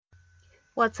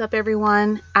What's up,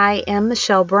 everyone? I am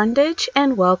Michelle Brundage,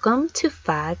 and welcome to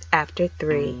 5 After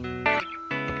 3.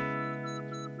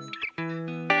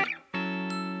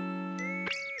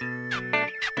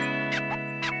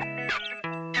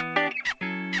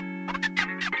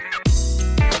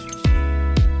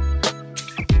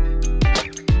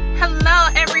 Hello,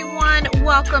 everyone.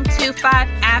 Welcome to 5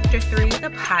 After 3,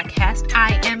 the podcast.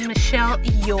 I am Michelle,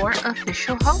 your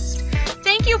official host.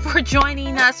 Thank you for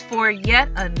joining us for yet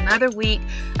another week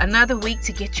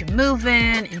to get you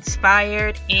moving,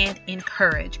 inspired, and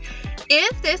encouraged.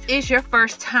 If this is your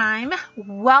first time,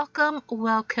 welcome.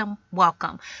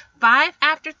 5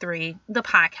 After 3, the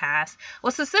podcast,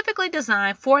 was specifically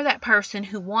designed for that person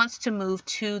who wants to move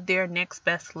to their next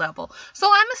best level. So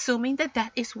I'm assuming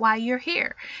that is why you're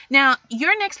here. Now,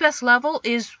 your next best level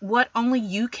is what only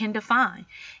you can define.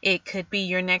 It could be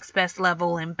your next best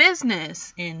level in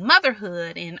business, in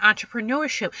motherhood, in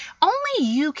entrepreneurship. Only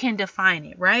you can define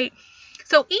it, right?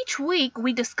 So each week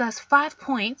we discuss 5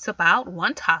 points about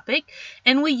one topic,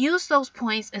 and we use those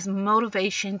points as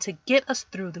motivation to get us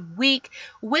through the week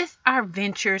with our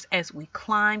ventures as we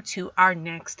climb to our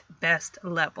next best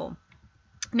level.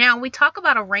 Now, we talk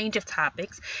about a range of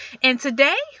topics, and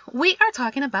today we are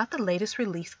talking about the latest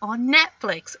release on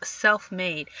Netflix,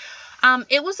 Self-Made.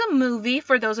 It was a movie,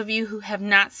 for those of you who have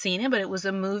not seen it, but it was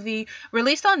a movie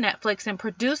released on Netflix and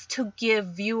produced to give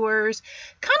viewers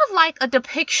kind of like a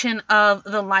depiction of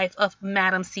the life of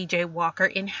Madam C.J. Walker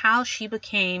and how she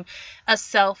became a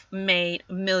self-made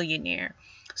millionaire.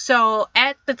 So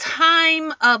at the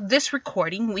time of this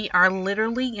recording, we are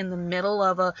literally in the middle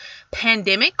of a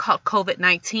pandemic called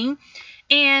COVID-19.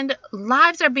 And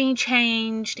lives are being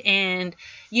changed, and,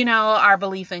 our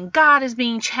belief in God is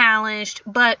being challenged.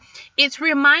 But it's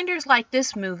reminders like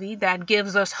this movie that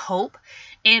gives us hope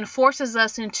and forces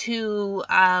us into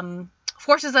a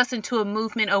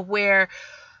movement of where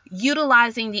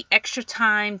utilizing the extra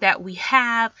time that we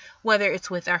have, whether it's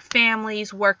with our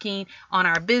families, working on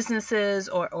our businesses,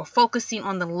 or focusing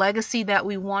on the legacy that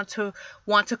we want to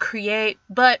create,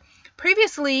 but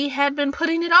previously had been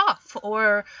putting it off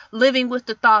or living with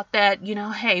the thought that,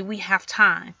 hey, we have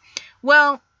time.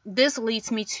 Well, this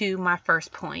leads me to my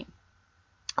first point.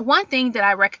 One thing that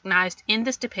I recognized in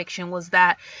this depiction was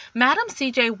that Madam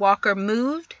C.J. Walker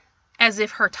moved as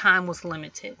if her time was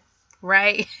limited.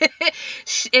 Right?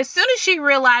 As soon as she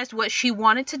realized what she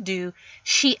wanted to do,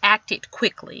 she acted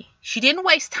quickly. She didn't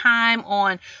waste time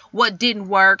on what didn't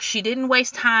work. She didn't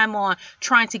waste time on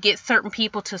trying to get certain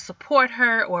people to support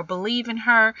her or believe in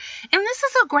her. And this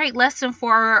is a great lesson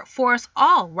for us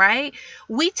all, right?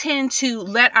 We tend to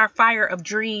let our fire of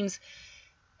dreams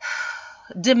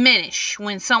diminish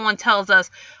when someone tells us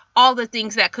all the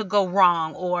things that could go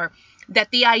wrong, or that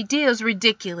the idea is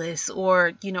ridiculous,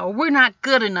 or, we're not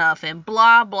good enough, and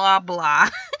blah, blah, blah.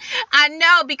 I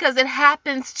know, because it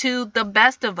happens to the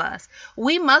best of us.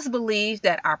 We must believe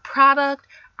that our product,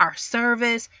 our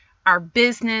service, our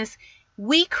business,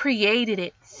 we created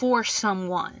it for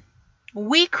someone.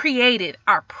 We created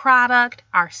our product,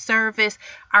 our service,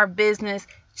 our business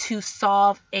to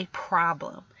solve a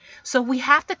problem. So we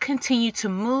have to continue to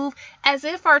move as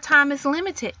if our time is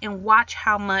limited and watch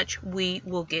how much we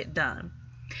will get done.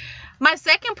 My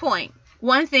second point,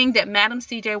 one thing that Madam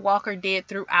C.J. Walker did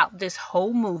throughout this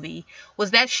whole movie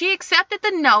was that she accepted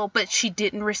the no, but she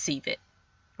didn't receive it,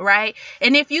 right?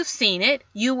 And if you've seen it,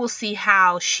 you will see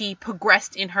how she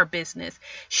progressed in her business.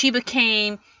 She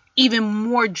became even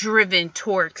more driven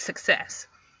toward success.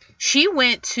 She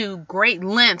went to great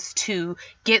lengths to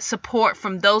get support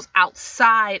from those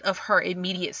outside of her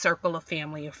immediate circle of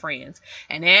family and friends.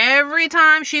 And every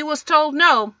time she was told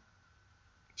no,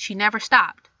 she never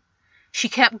stopped. She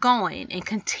kept going and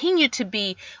continued to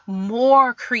be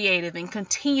more creative and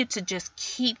continued to just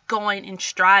keep going and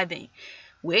striving,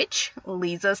 which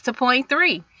leads us to point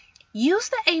 3. Use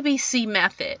the ABC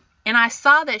method. And I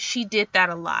saw that she did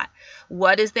that a lot.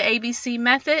 What is the ABC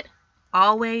method?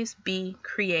 Always be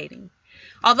creating.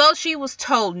 Although she was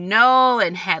told no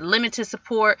and had limited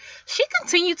support, she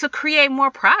continued to create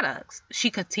more products. She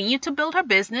continued to build her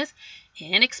business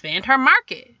and expand her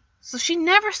market. So she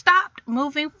never stopped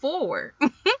moving forward.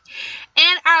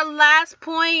 And our last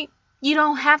point, you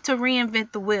don't have to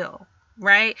reinvent the wheel,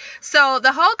 right? So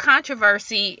the whole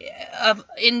controversy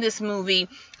in this movie,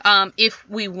 if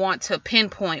we want to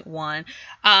pinpoint one,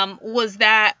 was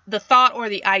that the thought or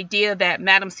the idea that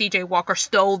Madam C.J. Walker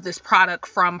stole this product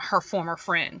from her former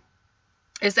friend.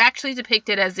 It's actually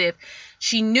depicted as if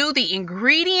she knew the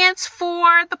ingredients for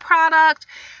the product,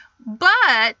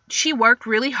 but she worked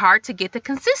really hard to get the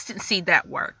consistency that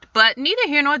worked. But neither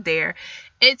here nor there.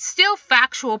 it's still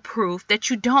factual proof that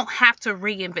you don't have to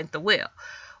reinvent the wheel.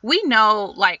 We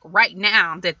know, like right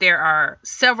now, that there are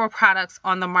several products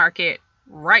on the market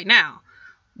right now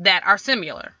that are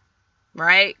similar,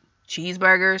 right?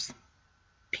 Cheeseburgers,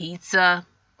 pizza,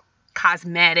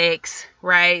 cosmetics,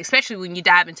 right? Especially when you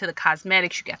dive into the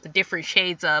cosmetics, you got the different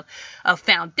shades of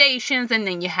foundations, and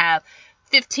then you have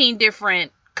 15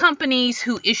 different companies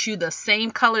who issue the same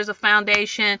colors of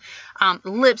foundation,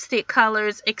 lipstick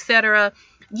colors, etc.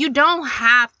 You don't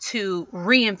have to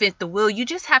reinvent the wheel. You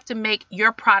just have to make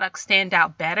your product stand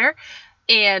out better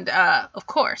and, of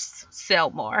course, sell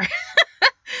more.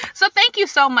 So thank you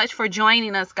so much for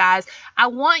joining us, guys. I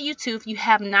want you to, if you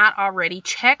have not already,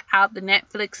 check out the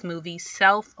Netflix movie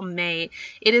Self-Made.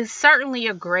 It is certainly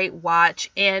a great watch,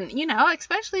 and,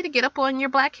 especially to get up on your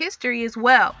Black history as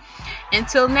well.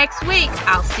 Until next week,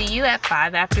 I'll see you at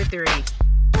 5 after 3.